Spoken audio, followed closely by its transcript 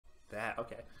that.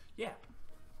 Okay. Yeah.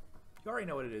 You already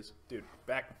know what it is. Dude,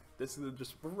 back. This is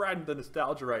just riding the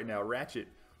nostalgia right now. Ratchet.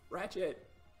 Ratchet.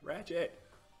 Ratchet.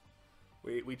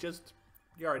 We just...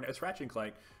 You already know. It's Ratchet and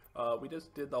Clank. We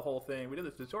just did the whole thing. We did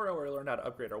this tutorial where we learned how to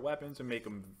upgrade our weapons and make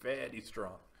them very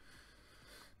strong.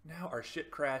 Now our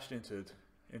ship crashed into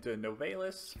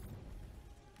Novalis.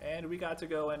 And we got to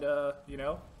go and, you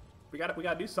know, we got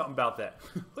to do something about that.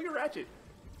 Look at Ratchet.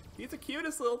 He's the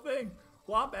cutest little thing.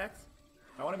 Wombax.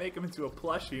 I want to make him into a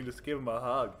plushie and just give him a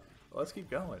hug. Well, let's keep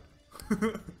going.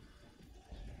 Whoa,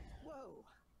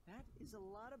 that is a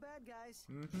lot of bad guys.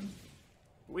 Mm-hmm.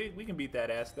 We can beat that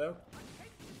ass though.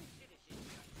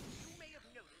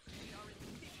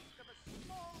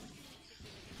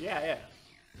 Yeah.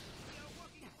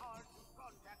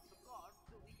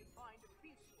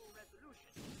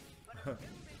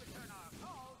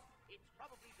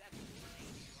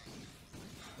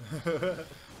 This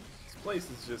place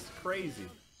is just crazy.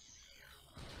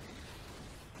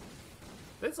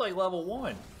 It's like level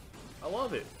 1. I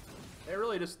love it. They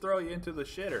really just throw you into the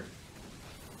shitter.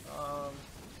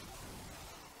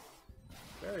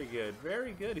 Very good,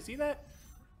 very good. You see that?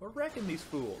 We're wrecking these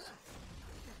fools.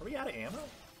 Are we out of ammo?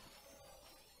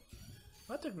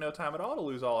 That took no time at all to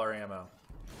lose all our ammo.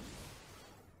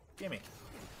 Gimme.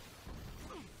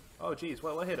 Oh, geez,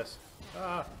 what hit us?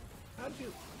 How'd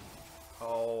you...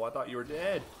 Oh, I thought you were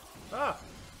dead. I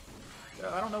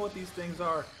don't know what these things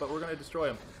are, but we're gonna destroy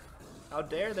them. How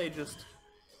dare they just...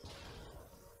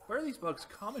 Where are these bugs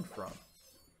coming from?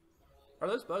 Are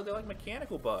those bugs? They're like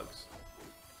mechanical bugs.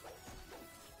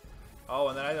 Oh,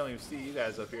 and then I don't even see you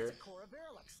guys up here.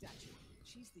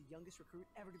 She's the youngest recruit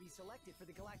ever to be selected for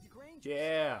the Galactic Rangers.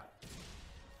 Yeah.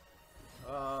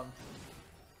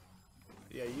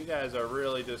 Yeah, you guys are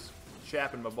really just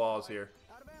chapping my balls here.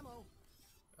 Out of ammo.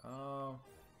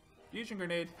 Fusion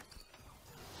grenade.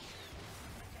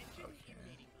 Okay.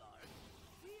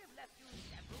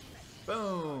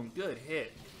 Boom, good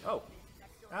hit. Oh,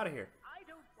 out of here.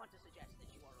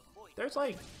 There's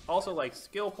like also like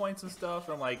skill points and stuff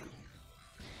and like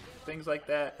things like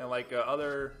that and like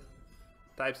other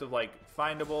types of like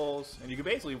findables, and you can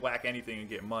basically whack anything and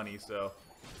get money. So,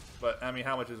 but I mean,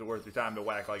 how much is it worth your time to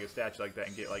whack like a statue like that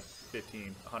and get like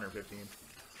 115?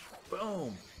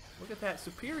 Boom! Look at that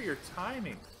superior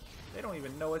timing. They don't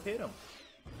even know what hit them.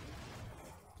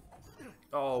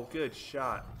 Oh, good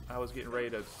shot. I was getting ready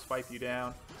to swipe you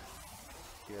down.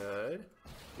 Good.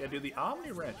 Yeah, do the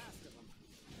Omni Wrench.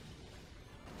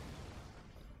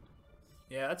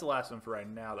 Yeah, that's the last one for right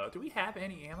now, though. Do we have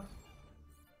any ammo?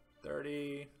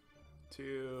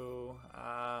 32.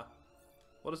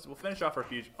 We'll finish off our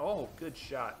fusion. Oh, good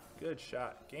shot. Good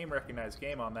shot. Game recognized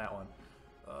game on that one.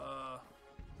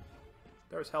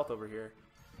 There's health over here.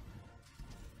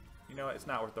 You know what? It's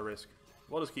not worth the risk.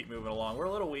 We'll just keep moving along. We're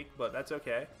a little weak, but that's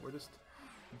okay. We're just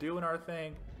doing our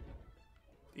thing.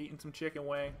 Eating some chicken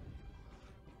wing.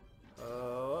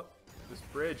 This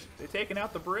bridge. They're taking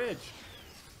out the bridge.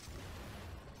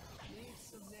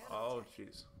 Oh,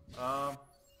 jeez. Oh,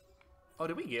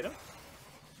 did we get him?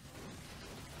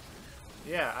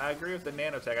 Yeah, I agree with the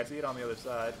nanotech. I see it on the other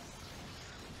side.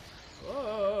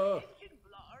 Oh!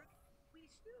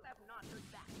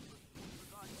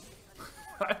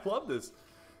 I love this.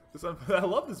 I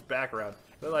love this background.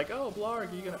 They're like, oh,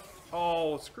 Blarg, you gonna...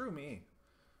 Oh, screw me.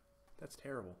 That's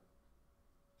terrible.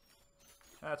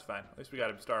 That's fine. At least we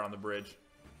got to start on the bridge.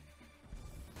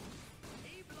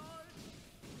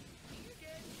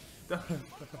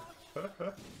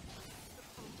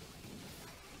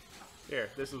 Here,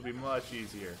 this will be much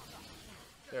easier.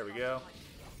 There we go.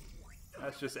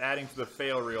 That's just adding to the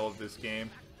fail reel of this game.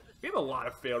 We have a lot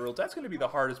of fail reels. That's going to be the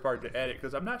hardest part to edit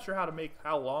because I'm not sure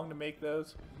how long to make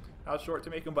those, how short to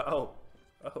make them. But oh,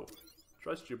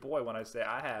 trust your boy when I say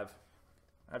I have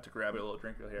to grab a little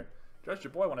drink here. Trust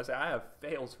your boy when I say I have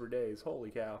fails for days.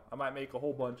 Holy cow! I might make a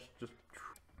whole bunch. Just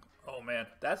oh man,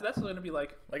 that's going to be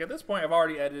like at this point I've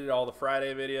already edited all the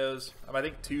Friday videos. I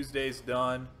think Tuesday's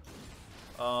done.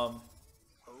 Oh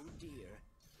dear,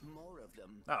 more of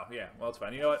them. Oh yeah, well it's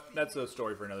fine. You know what? That's a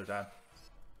story for another time.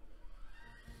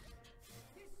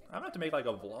 I'm gonna have to make like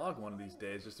a vlog one of these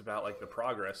days just about like the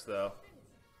progress though.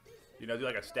 You know, do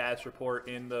like a stats report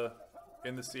in the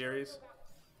series.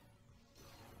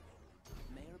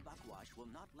 Mayor Buckwash will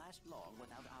not last long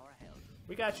without our help.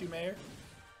 We got you, Mayor.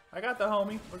 I got the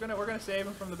homie. We're gonna save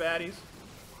him from the baddies.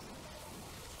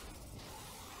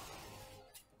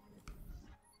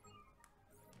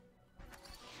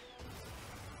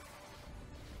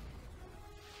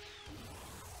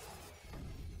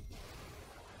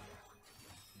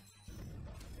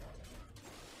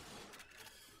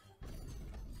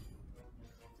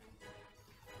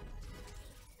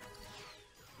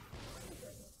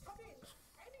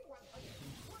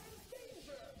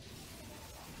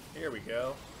 Here we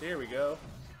go. Here we go.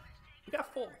 We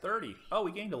got full 30. Oh,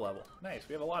 we gained a level. Nice.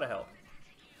 We have a lot of health.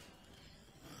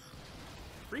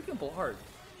 Freaking Blard.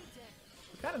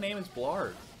 What kind of name is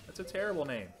Blard? That's a terrible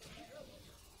name.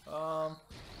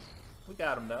 We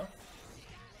got him though.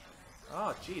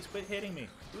 Oh, jeez, quit hitting me.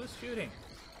 Who is shooting?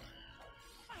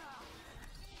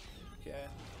 Okay.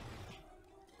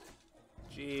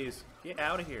 Jeez, get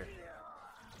out of here.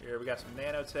 Here, we got some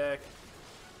nanotech.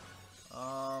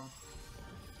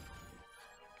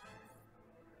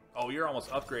 Oh, you're almost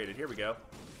upgraded. Here we go.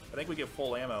 I think we get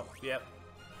full ammo. Yep.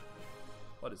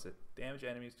 What is it? Damage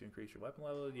enemies to increase your weapon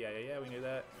level. Yeah, we knew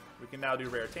that. We can now do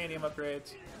rare titanium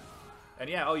upgrades. And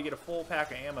yeah, oh, you get a full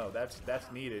pack of ammo.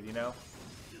 That's needed, you know?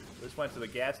 Just went to the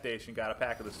gas station, got a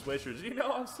pack of the Swishers. You know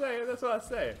what I'm saying? That's what I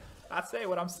say. I say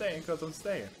what I'm saying because I'm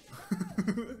saying.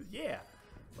 Yeah.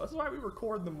 That's why we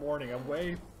record in the morning. I'm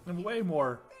way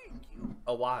more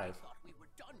alive.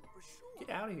 Get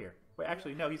out of here. Wait,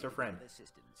 actually, no, he's our friend.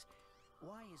 Assistance.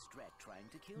 Why is Dredd trying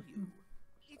to kill you?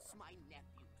 It's my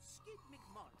nephew, Skid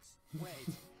McMarks.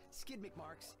 Wait, Skid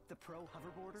McMarks, the pro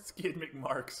hoverboarder? Skid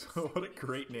McMarks. What a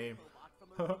great name.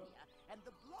 And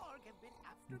the blog have been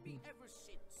after me ever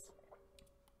since.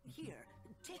 Here,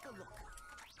 take a look.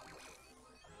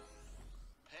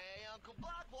 Hey, Uncle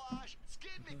Blockwash,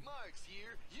 Skid McMarks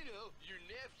here. You know, your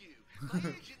nephew. My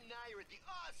agent and I are at the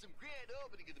awesome grand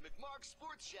opening of the McMark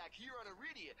Sports Shack here on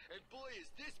Iridia, and boy, is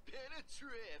this been a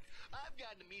trip. I've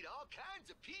gotten to meet all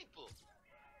kinds of people.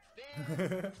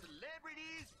 Fans,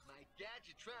 celebrities, my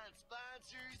Gadgetron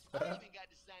sponsors. I even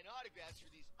got to sign autographs for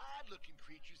these odd-looking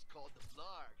creatures called the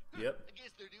Blarg. Yep. I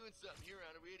guess they're doing something here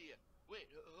on Iridia. Wait,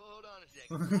 hold on a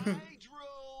second.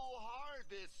 Hydro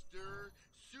Harvester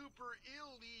Super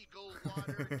Illegal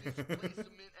Water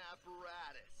Displacement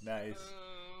Apparatus. Nice.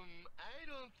 I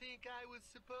don't think I was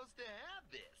supposed to have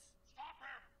this. Stop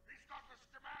him! He's got the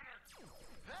schematics!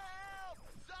 Help!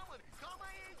 Someone, call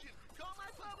my agent! Call my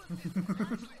publicist!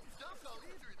 Actually, don't call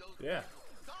either of those Yeah. people.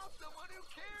 Call someone who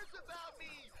cares about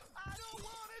me! I don't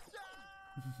want to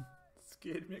die!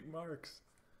 Skid McMarks.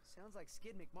 Sounds like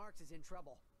Skid McMarks is in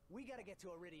trouble. We gotta get to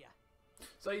Iridia.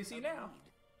 So you see now.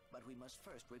 But we must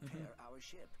first repair our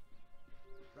ship.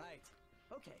 Right.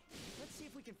 Okay, let's see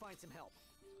if we can find some help.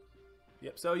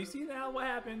 Yep, so you see now what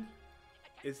happened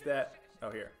is that...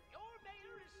 Oh, here. Your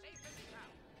mayor is safe and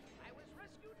sound. I was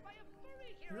rescued by a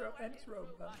furry Hero hero and his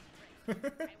robot robot. train.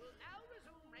 I will now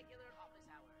resume regular office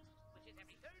hours, which is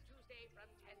every third Tuesday from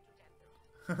 10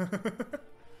 to 10:30.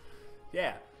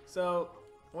 Yeah, so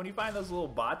when you find those little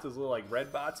bots, those little like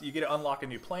red bots, you get to unlock a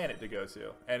new planet to go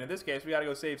to. And in this case, we gotta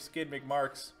go save Skid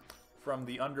McMarks from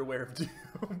the underwear of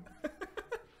doom.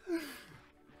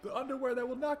 The underwear that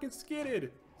will not get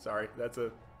skidded. Sorry, that's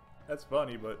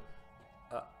funny, but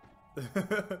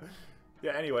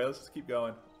yeah. Anyway, let's just keep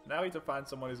going. Now we have to find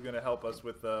someone who's gonna help us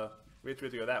with we have to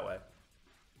go that way.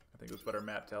 I think that's what our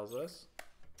map tells us.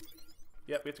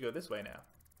 Yep, we have to go this way now.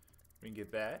 We can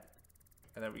get that,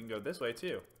 and then we can go this way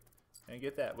too, and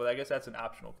get that. Well, I guess that's an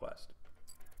optional quest.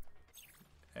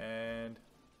 And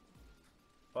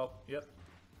oh, yep.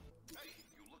 Hey,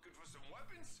 you looking for some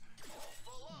weapons? All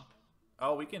full up.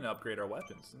 Oh, we can upgrade our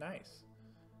weapons. Nice.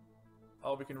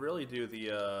 Oh, we can really do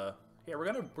the yeah, we're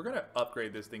gonna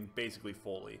upgrade this thing basically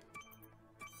fully.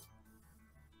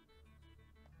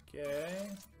 Okay.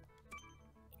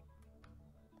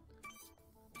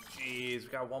 Jeez, we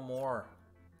got one more.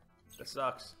 That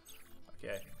sucks.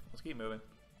 Okay, let's keep moving.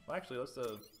 Well, actually, let's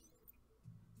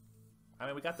I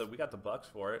mean, we got the bucks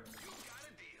for it. You got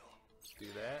a deal. Let's do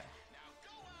that. Now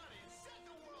go out and set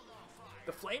the world on fire.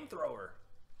 The flamethrower.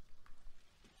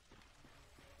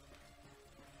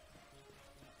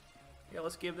 Yeah,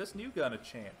 let's give this new gun a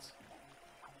chance.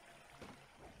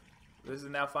 This is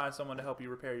now find someone to help you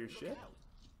repair your ship.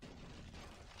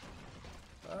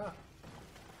 Ah.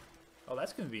 Oh,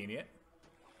 that's convenient.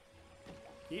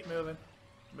 Keep moving.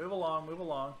 Move along, move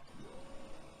along.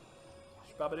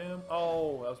 Shababadoom.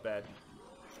 Oh, that was bad.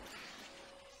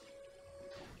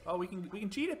 Oh, we can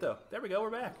cheat it though. There we go,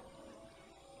 we're back.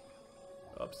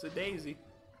 Ups a daisy.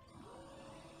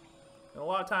 And a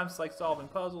lot of times it's like solving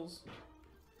puzzles.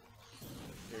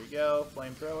 There you go,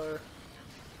 flamethrower.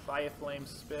 Fire flame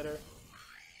spitter.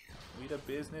 We the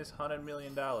business, $100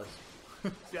 million. See,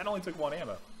 that only took one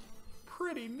ammo.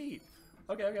 Pretty neat.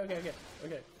 Okay.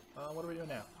 What are we doing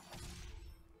now?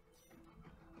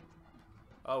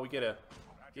 Oh, we get a...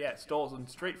 Yeah, stolen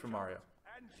straight from Mario.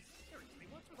 And seriously,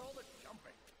 what's with all the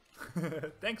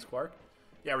jumping? Thanks, Quark.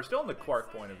 Yeah, we're still in the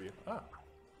Quark point of view. Ah.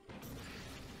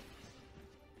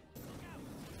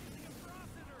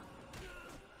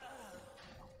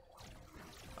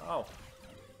 Oh.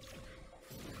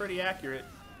 Pretty accurate.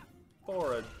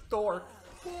 for a dork.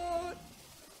 What?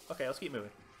 Okay, let's keep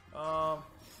moving.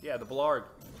 Yeah, the Blarg.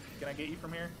 Can I get you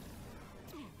from here?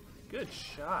 Good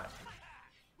shot.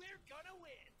 We're gonna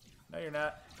win. No, you're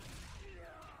not.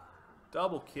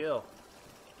 Double kill.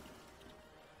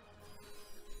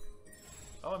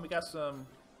 Oh, and we got some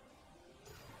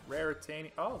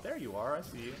raritanium. Oh, there you are. I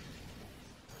see you.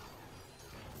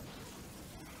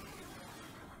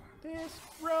 This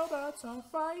robot's on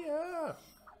fire.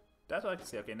 That's what I can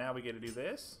see. Okay, now we get to do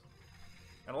this.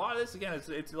 And a lot of this, again,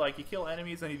 it's like you kill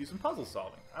enemies and you do some puzzle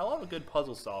solving. I love a good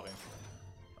puzzle solving.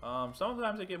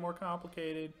 Sometimes they get more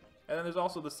complicated. And then there's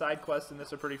also the side quests in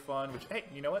this are pretty fun, which, hey,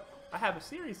 you know what? I have a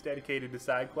series dedicated to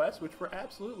side quests, which we're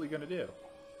absolutely going to do.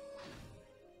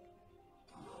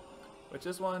 Which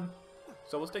this one,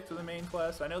 so we'll stick to the main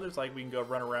quest. I know there's like, we can go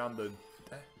run around the,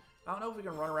 I don't know if we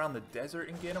can run around the desert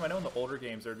and get them. I know in the older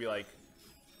games there'd be like,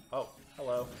 oh,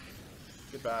 hello,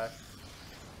 goodbye.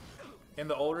 In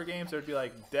the older games there'd be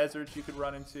like deserts you could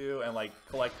run into and like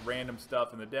collect random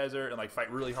stuff in the desert and like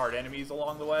fight really hard enemies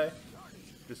along the way.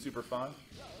 Just super fun.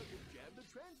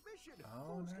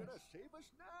 Oh, nice.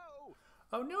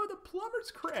 Oh no, the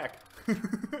plumber's cracked.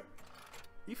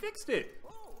 He fixed it.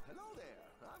 Oh, hello there.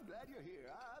 I'm glad you're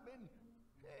here. I've been...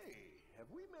 Hey, have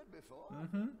we met before?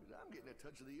 Mm-hmm. I'm getting a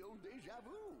touch of the old deja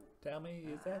vu. Tell me,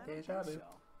 is that deja vu?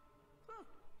 Huh.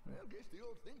 Well, guess the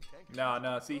old think tank... No,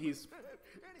 see, he's...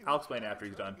 Anyway, I'll explain after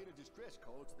he's done. Get a distress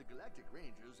call to the Galactic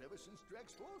Rangers ever since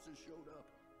Drax forces showed up.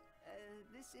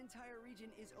 This entire region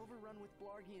is overrun with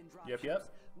Blargian Yep. dropships.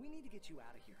 We need to get you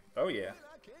out of here. Oh yeah.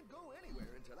 Well, I can't go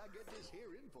anywhere until I get this here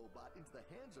infobot into the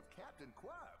hands of Captain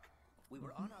Quark. We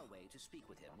were on our way to speak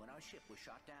with him when our ship was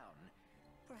shot down.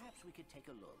 Perhaps we could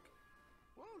take a look.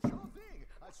 Well, sure thing.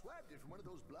 I swapped it from one of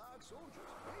those blog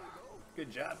soldiers. There you go. Good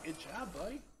job,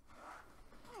 buddy.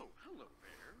 Oh, hello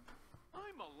there.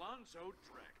 I'm Alonzo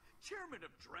Drek, chairman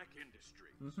of Drek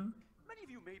Industries. Many of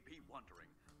you may be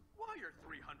wondering, why are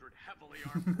 300 heavily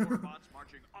armed warbots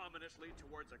marching ominously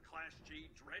towards a Class G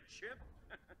dread ship?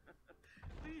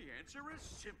 The answer is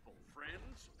simple,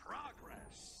 friends.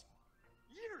 Progress.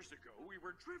 Years ago, we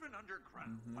were driven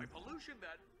underground by pollution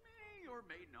that may or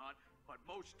may not, but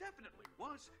most definitely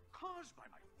was, caused by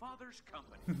my father's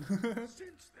company.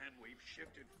 Since then, we've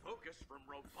shifted focus from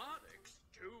robotics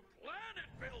to planet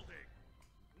building.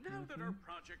 Now that our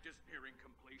project is nearing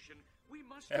completion, we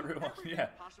must do Everyone, everything yeah.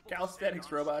 possible to Calisthenics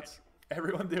stay on robots. schedule.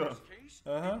 Everyone do In them. this case,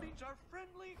 it means our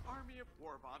friendly army of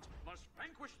warbots must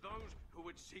vanquish those who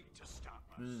would seek to stop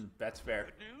us. That's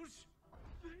fair. Good news?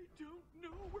 They don't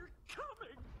know we're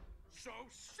coming. So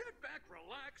sit back,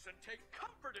 relax, and take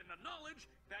comfort in the knowledge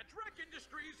that Drek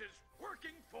Industries is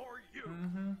working for you.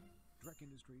 Drek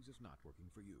Industries is not working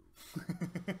for you.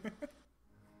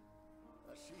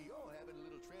 I see you're having a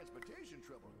little transportation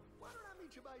trouble. Why don't I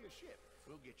meet you by your ship?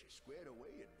 We'll get you squared away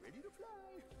and ready to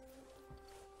fly.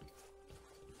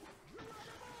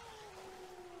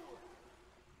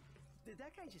 Did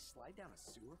that guy just slide down a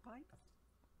sewer pipe?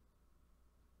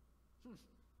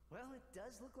 Well, it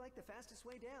does look like the fastest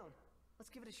way down. Let's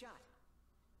give it a shot.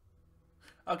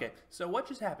 Okay, so what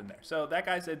just happened there? So that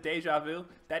guy said deja vu.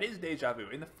 That is deja vu.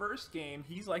 In the first game,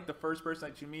 he's like the first person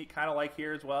that you meet, kind of like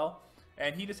here as well.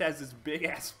 And he just has this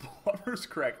big-ass plumber's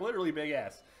crack. Literally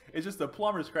big-ass. It's just a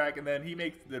plumber's crack, and then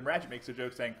Ratchet makes a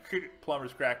joke saying,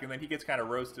 plumber's crack, and then he gets kind of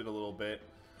roasted a little bit.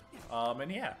 And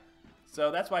yeah.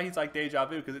 So that's why he's like deja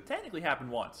vu, because it technically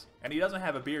happened once. And he doesn't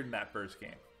have a beard in that first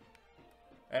game.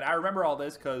 And I remember all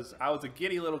this because I was a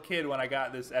giddy little kid when I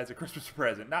got this as a Christmas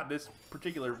present. Not this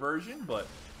particular version, but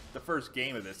the first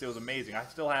game of this. It was amazing. I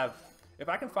still have... If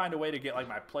I can find a way to get like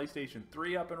my PlayStation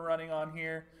 3 up and running on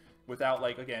here, without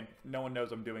like, again, no one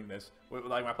knows I'm doing this. With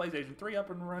like my PlayStation 3 up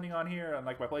and running on here, and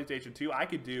like my PlayStation 2, I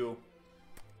could do...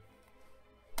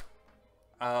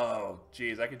 Oh,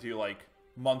 geez, I could do like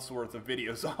months worth of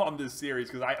videos on this series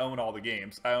because I own all the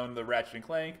games. I own the Ratchet and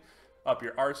Clank, Up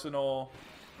Your Arsenal,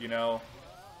 you know...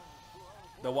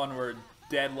 The one where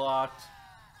deadlocked.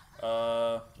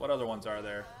 What other ones are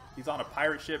there? He's on a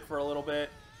pirate ship for a little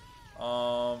bit.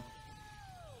 Oh,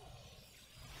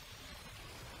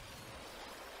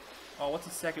 what's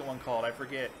the second one called? I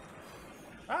forget.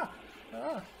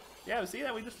 Yeah, see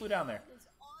that? We just flew down there. It's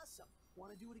awesome.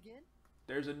 Want to do it again?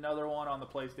 There's another one on the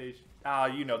PlayStation.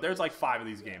 You know, there's like 5 of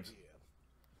these games.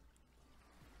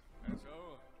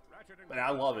 But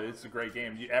I love it. It's a great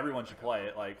game. Everyone should play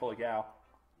it. Like, holy cow.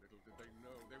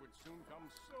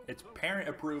 It's parent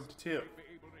approved too.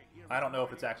 I don't know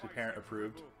if it's actually parent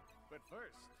approved,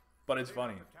 but it's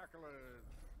funny.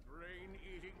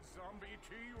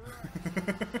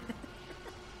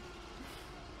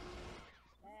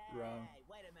 Wrong. Hey,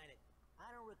 wait a minute.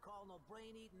 I don't recall no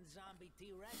brain-eating zombie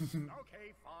T-Rex.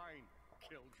 Okay, fine,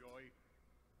 Killjoy.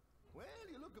 Well,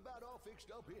 you look about all fixed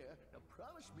up here. Now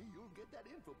promise me you'll get that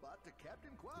infobot to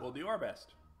Captain Quad. We'll do our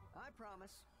best. I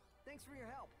promise. Thanks for your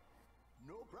help.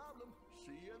 No problem.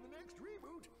 See you in the next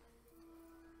reboot.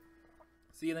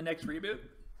 See you in the next reboot.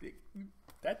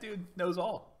 That dude knows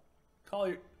all.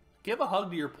 Give a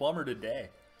hug to your plumber today.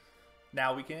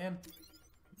 Now we can.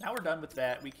 Now we're done with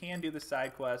that. We can do the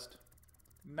side quest.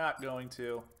 Not going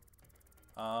to.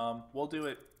 We'll do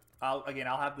it. I'll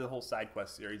have the whole side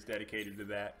quest series dedicated to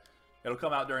that. It'll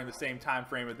come out during the same time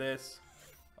frame of this.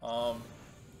 The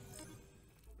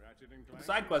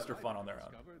side quests are fun on their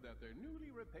own. Discovered that their newly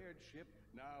repaired ship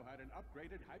now had an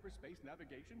upgraded hyperspace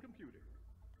navigation computer.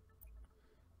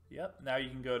 Yep. Now you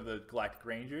can go to the Galactic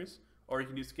Rangers, or you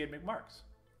can do Skid McMarks.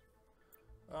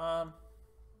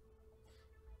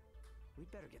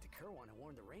 We'd better get to Kerwan and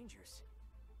warn the Rangers.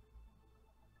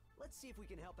 Let's see if we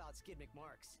can help out Skid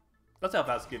McMarks. Let's help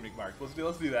out Skid McMarks. Let's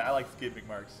do that. I like Skid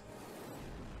McMarks.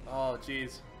 Oh,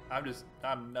 jeez.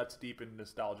 I'm nuts deep in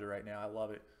nostalgia right now. I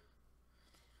love it.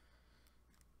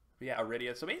 But yeah,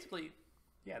 Iridia. So basically,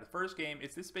 yeah, the first game,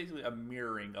 this is basically a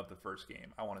mirroring of the first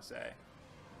game, I want to say.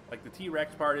 Like, the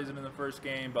T-Rex part isn't in the first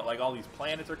game, but, like, all these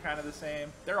planets are kind of the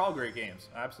same. They're all great games.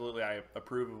 Absolutely, I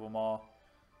approve of them all.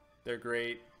 They're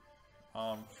great.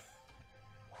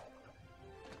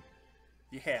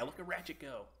 Yeah, look at Ratchet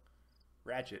go.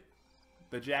 Ratchet.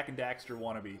 The Jack and Daxter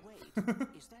wannabe. Wait,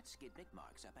 is that Skid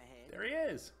McMarks up ahead? There he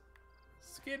is.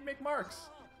 Skid McMarks.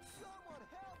 Someone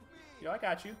help me! Yo, I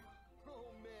got you. Oh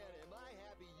man, am I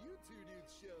happy you two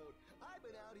dudes showed. I've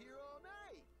been out here all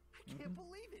night. I can't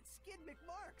believe it, Skid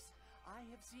McMarks. I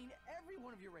have seen every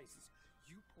one of your races.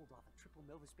 You pulled off a triple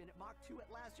Nova spin at Mach 2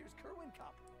 at last year's Kerwin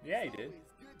Cup. Yeah, he did.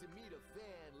 It's good to meet a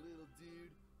fan, little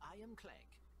dude. I am Clank.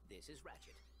 This is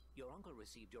Ratchet. Your uncle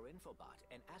received your infobot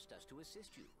and asked us to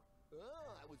assist you.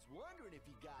 Oh, I was wondering if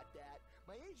you got that.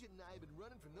 My agent and I have been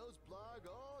running from those blarg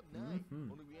all night.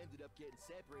 Only we ended up getting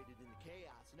separated in the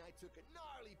chaos, and I took a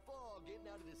gnarly fall getting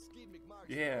out of the Skid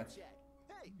McMarks check.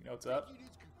 Hey, you know what's up? You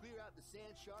dudes can clear out the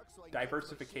sand sharks so I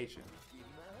Diversification. Give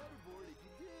me my hoverboard if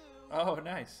you do. Oh,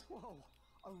 nice. Whoa,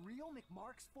 a real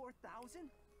McMarks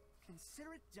 4000?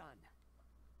 Consider it done.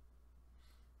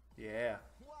 Yeah.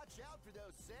 Watch out for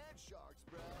those sand sharks,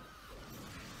 bro.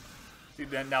 See,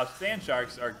 then now sand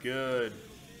sharks are good.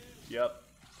 Yep.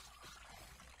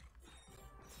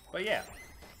 But yeah.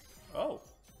 Oh.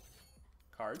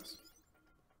 Cards.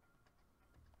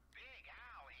 Big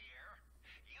Al here.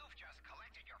 You've just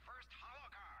collected your first holo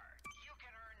card. You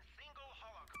can earn single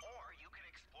holo, or you can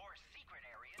explore secret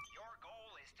areas. Your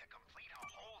goal is to complete a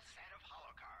whole set of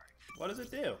holo cards. What does it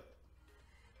do?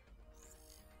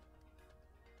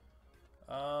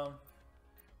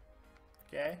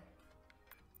 Okay.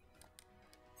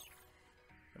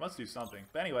 It must do something.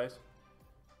 But anyways.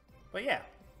 But yeah.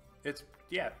 It's,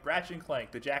 yeah, Ratchet and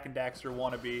Clank, the Jack and Daxter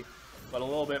wannabe, but a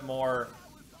little bit more,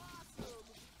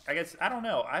 I guess, I don't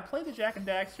know. I play the Jack and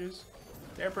Daxters.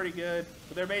 They're pretty good,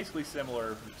 but they're basically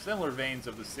similar veins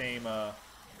of the same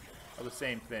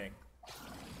thing.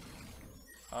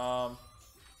 You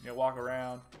know, walk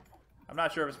around. I'm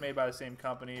not sure if it's made by the same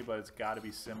company, but it's got to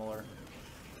be similar.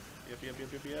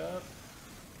 Yep.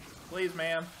 Please,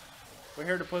 ma'am. We're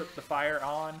here to put the fire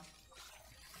on.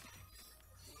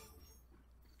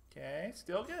 Okay,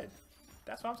 still good.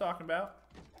 That's what I'm talking about.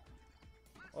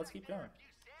 Let's keep going.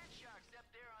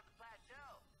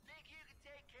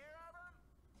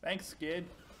 Thanks, Skid.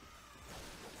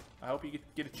 I hope you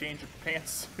get a change of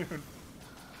pants soon.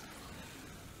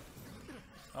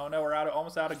 Oh no, we're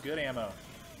almost out of good ammo.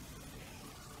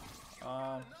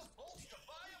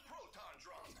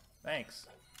 Thanks.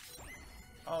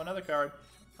 Oh, another card.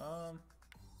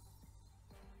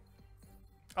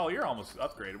 Oh, you're almost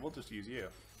upgraded. We'll just use you.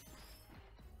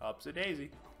 Up's-a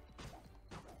daisy.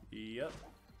 Yep.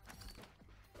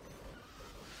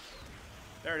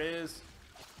 There it is.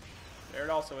 There it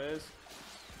also is.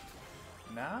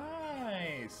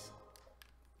 Nice.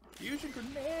 Fusion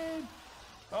grenade.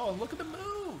 Oh, and look at the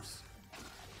moves.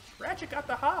 Ratchet got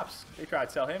the hops. They try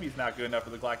to tell him he's not good enough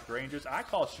for the Galactic Rangers. I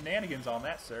call shenanigans on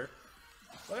that, sir.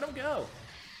 Look at him go.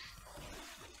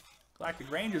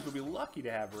 Galactic Rangers would be lucky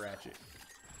to have Ratchet.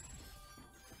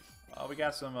 Oh, we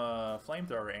got some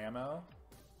flamethrower ammo.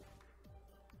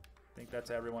 I think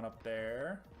that's everyone up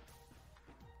there.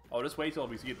 Oh, just wait till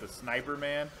we get the sniper,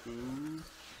 man. Ooh.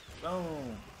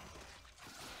 Boom.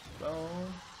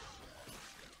 Boom.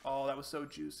 Oh, that was so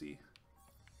juicy.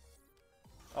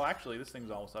 Oh, actually, this thing's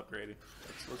almost upgraded.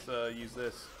 Let's use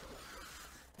this.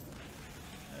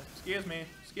 Excuse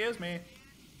me.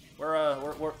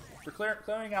 We're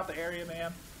clearing out the area,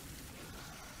 man.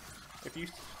 If you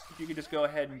could just go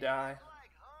ahead and die. Like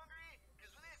hungry? 'Cause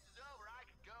when this is over, I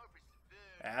could go for some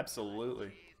food. Absolutely.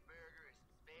 Cheeseburger or some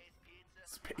space pizza.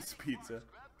 Space I think pizza. Mark's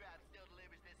Grub Grab still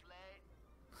delivers this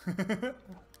late.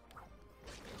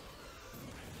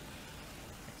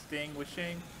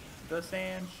 Extinguishing the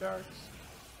sand sharks.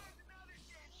 Another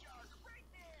sand shark right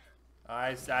there.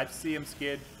 I see him,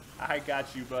 Skid. I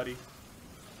got you, buddy.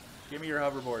 Give me your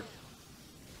hoverboard.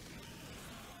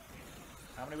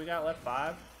 How many we got left?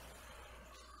 5?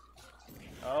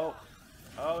 Oh.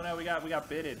 Oh no, we got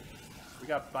bitted. We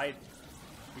got bite.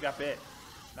 We got bit.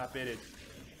 Not bitted.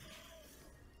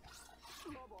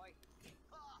 Oh boy.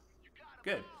 You got 'em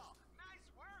Good. all. Nice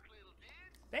work, little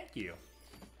dude. Thank you.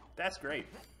 That's great.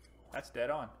 That's dead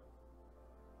on.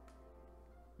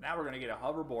 Now we're gonna get a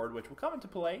hoverboard, which will come into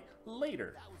play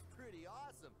later. That was pretty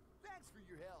awesome. Thanks for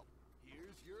your help.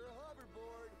 Here's your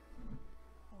hoverboard.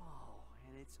 Whoa,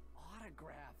 and it's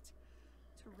autographed.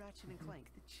 To Ratchet and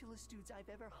Clank, the chillest dudes I've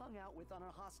ever hung out with on a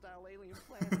hostile alien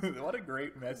planet. What a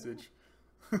great message.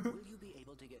 Will you be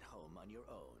able to get home on your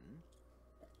own?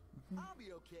 I'll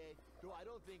be okay, though I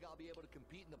don't think I'll be able to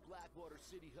compete in the Blackwater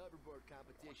City hoverboard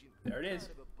competition. There it is.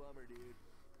 Kind of a bummer, dude.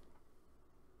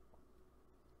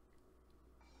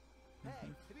 Hey,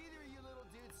 have either of you little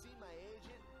dudes seen my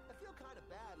agent? I feel kind of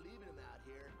bad leaving him out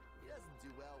here. He doesn't do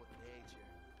well with nature.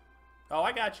 Oh,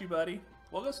 I got you, buddy.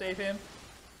 We'll go save him.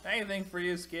 Anything for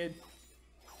you, Skid.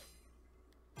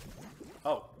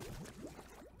 Oh,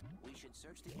 We should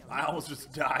search the area. I almost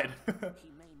just died. He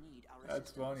may need our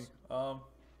That's assistance. funny.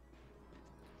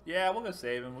 Yeah, we'll go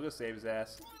save him. We'll go save his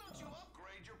ass. Why don't you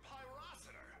upgrade your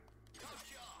pyrocitor?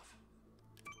 Cut you off.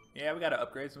 Yeah, we gotta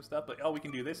upgrade some stuff, but oh, we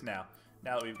can do this now.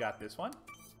 Now that we've got this one.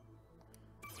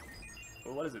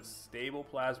 Well, what is it? Stable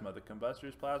plasma. The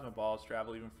combustor's plasma balls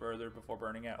travel even further before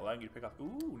burning out, allowing you to pick off.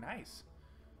 Ooh, nice.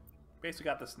 Basically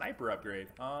got the sniper upgrade.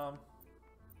 Alright,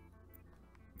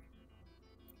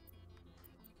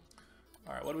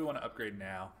 what do we want to upgrade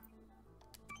now?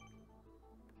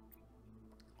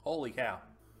 Holy cow.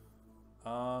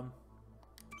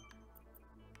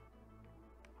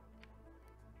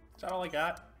 Is that all I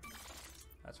got?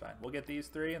 That's fine. We'll get these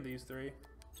 3 and these 3.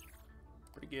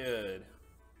 Pretty good.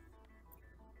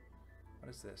 What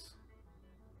is this?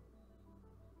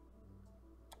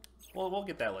 We'll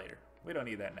get that later. We don't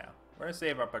need that now. We're gonna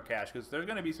save up our cash because there's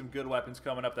gonna be some good weapons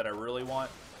coming up that I really want.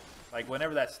 Like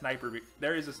whenever that sniper,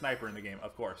 there is a sniper in the game,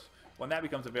 of course. When that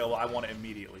becomes available, I want it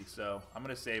immediately. So I'm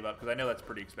gonna save up because I know that's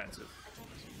pretty expensive.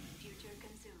 Attention, future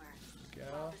consumer. Go.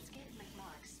 While the Skid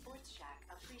McMark Sports Shack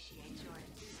appreciates your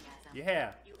enthusiasm,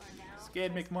 Yeah. you are now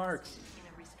Skid McMarks. trespassing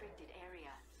in a restricted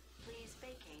area. Please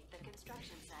vacate the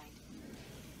construction site.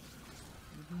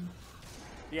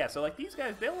 Yeah, so like these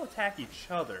guys, they'll attack each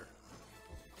other.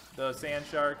 The sand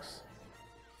sharks.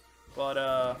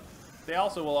 But they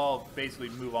also will all basically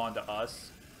move on to us.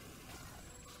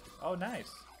 Oh, nice.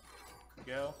 There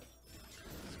we go.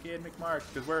 Skid McMarks,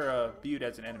 because we're viewed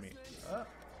as an enemy. Oh,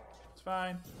 it's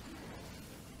fine.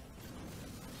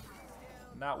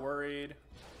 Not worried.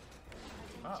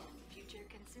 Attention, future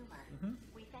consumer.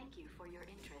 We thank you for your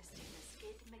interest in the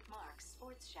Skid McMark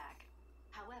Sports Shack.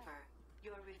 However,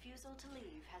 your refusal to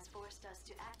leave has forced us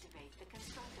to activate the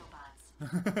Constructobots.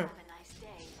 Have a nice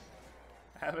day.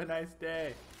 Have a nice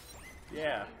day.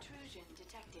 Yeah. Intrusion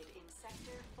detected in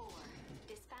Sector 4.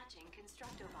 Dispatching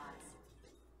Constructobots.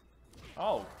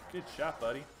 Oh, good shot,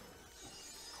 buddy.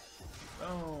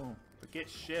 Boom. But get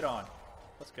shit on.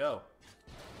 Let's go.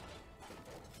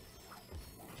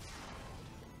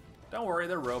 Don't worry,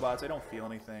 they're robots. They don't feel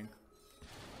anything.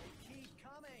 Keep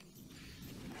coming.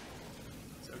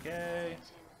 It's okay.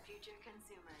 Attention, future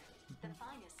consumer. The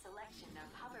finest selection of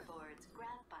hoverboards,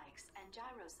 grab bikes, and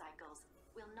gyrocycles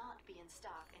will not be in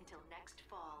stock until next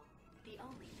fall. The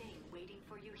only thing waiting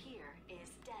for you here is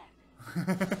death.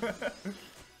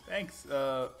 Thanks,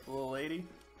 little lady.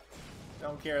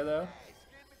 Don't care though. Hey,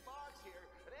 Skid McMarks here,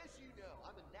 and as you know,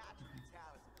 I'm a naturally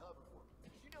talented hoverboard.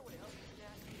 You know what else is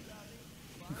nasty about me?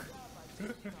 Find out by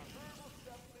taking our herbal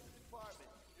supplements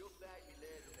department. You'll thank me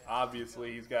later, man.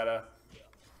 Obviously,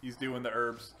 he's doing the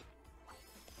herbs.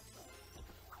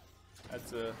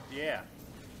 That's yeah.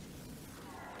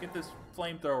 Get this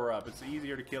flamethrower up. It's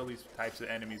easier to kill these types of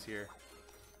enemies here.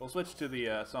 We'll switch to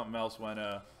the something else when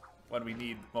we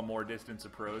need a more distance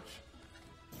approach.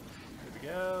 Here we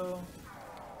go.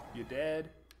 You dead?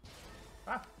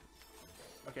 Ah.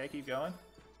 Okay, keep going.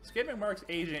 Skid McMark's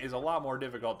agent is a lot more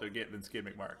difficult to get than Skid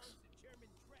McMark's.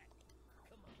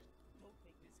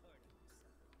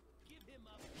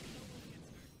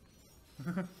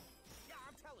 Yeah,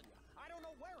 I'm telling you, I don't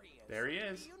know where he is. There he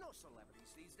is. You know celebrities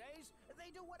these days.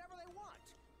 They do whatever they want.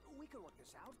 We can work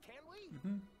this out, can't we?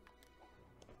 Mm-hmm.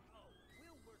 Oh,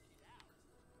 we'll work it out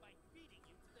by feeding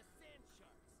you to the sand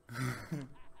sharks.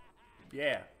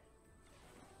 Yeah.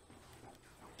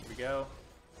 Here we go.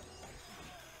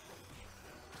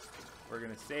 We're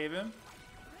gonna save him.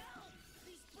 Help!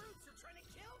 These brutes are trying to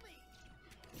kill me.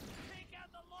 Take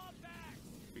out the lawbacks.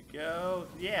 Here we go.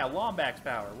 Yeah, Lombax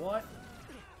power. What?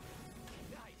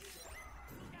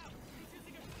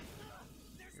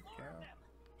 There's Here we more go. of them.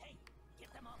 Hey,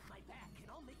 get them off my back and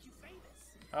I'll make you famous.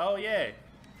 Oh yay.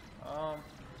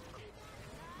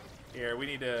 Here we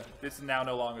need to. This is now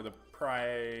no longer the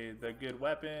good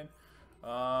weapon.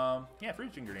 Yeah,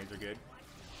 freezing grenades are good.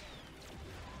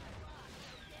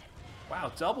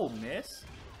 Wow, double miss.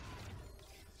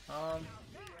 That's Go.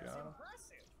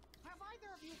 impressive. Have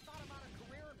either of you thought about a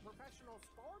career in professional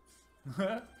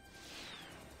sports?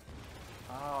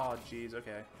 Oh, jeez.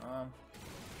 Okay.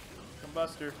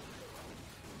 Combuster.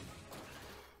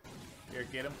 Here,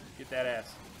 get him. Get that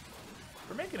ass.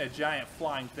 For making a giant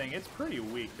flying thing, it's pretty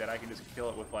weak that I can just kill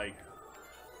it with like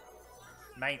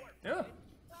I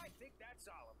think that's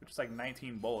all. just like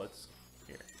 19 bullets.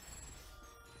 Here.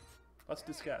 Let's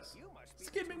discuss. You must be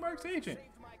Skid the McMark's two agent. who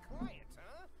saved my client,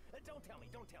 huh? Don't tell me.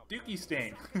 Dookie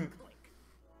Stain.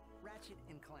 Ratchet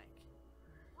and Clank.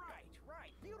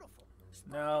 Right. Beautiful.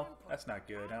 No, that's not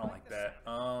good. I don't like that.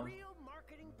 Real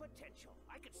marketing potential.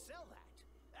 I could sell that.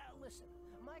 Listen,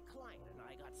 my client and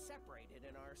I got separated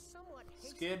in our somewhat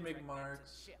hasty Skid trek back to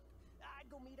McMarks. ship. I'd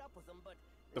go meet up with them, but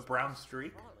The brown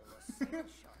streak. How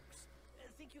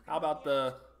How about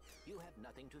the? You have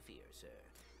nothing to fear, sir.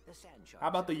 The sand sharks. How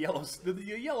about the yellow? The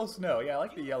yellow snow. Yeah, I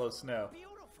like the yellow snow.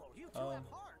 Beautiful. You two have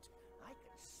heart. I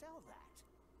could sell that.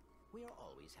 We are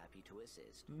always happy to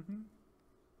assist. Mm-hmm.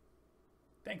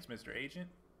 Thanks, Mr. Agent.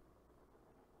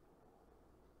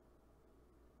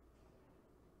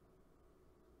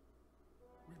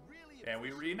 And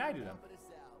we reunited them.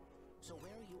 So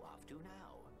where are you off to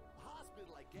now?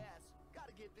 Hospital, I guess.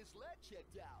 Gotta get this lead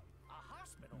checked out. A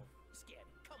hospital? Skid,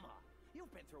 come on. You've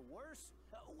been through worse.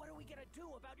 What are we gonna do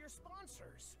about your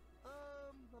sponsors?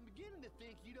 I'm beginning to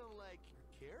think you don't, like,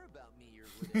 care about me or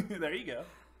whatever. There you go.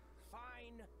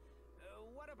 Fine.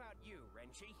 What about you,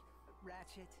 Renchi?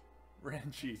 Ratchet.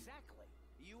 Renchi. Exactly.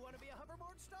 You want to be a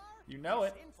hoverboard star? You know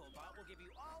it. This infobot will give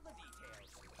you all the details.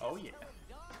 Oh, Just yeah. tell him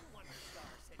Don Wonderstar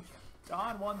sent you.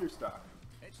 Don Wonderstar.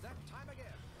 It's that time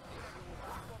again. The annual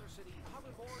Blackwater City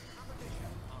Hoverboard Competition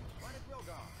on Planet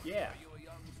Rilgar. Yeah. Are you a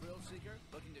young thrill seeker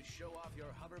looking to show off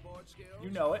your hoverboard skills? You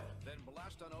know it. Then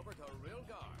blast on over to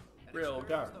Rilgar. and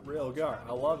Rilgar. experience the Rilgar.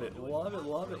 I love it. doing Love it.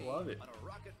 Mach Love it. 3 Love it. On a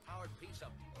rocket-powered piece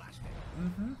of plastic.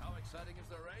 Mm-hmm. How exciting is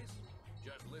the race?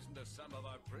 Just listen to some of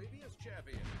our previous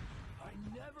champions. I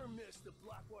never miss the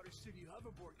Blackwater City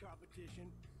hoverboard competition,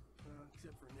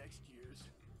 except for next year's.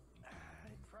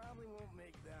 I probably won't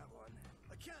make that one.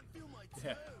 I can't feel my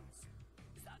Yeah. toes.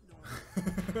 Is that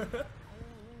normal?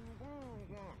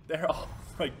 They're all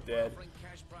like dead. Offering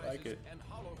cash Like prizes it. and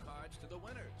holo cards to the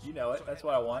winners. You know it. So That's head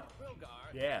what I to want.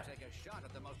 Rilgar Yeah. and take a shot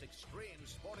at the most extreme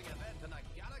sporting event in the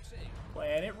galaxy.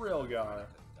 Planet Rilgar.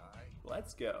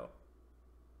 Let's go.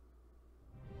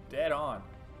 Dead on.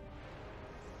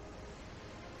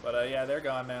 But yeah, they're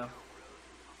gone now.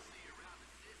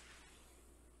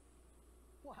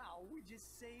 Wow, we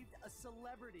just saved a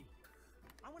celebrity.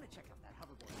 I want to check out that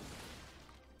hoverboard.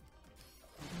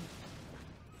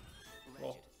 Ratchet,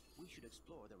 Well. we should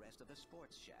explore the rest of the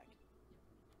sports shack.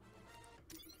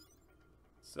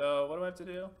 So what do I have to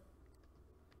do?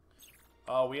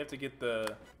 Oh, we have to get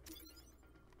the.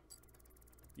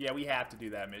 Yeah, we have to do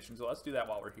that mission. So let's do that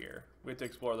while we're here. We have to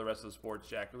explore the rest of the sports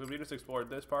shack. Because we just explored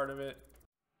this part of it.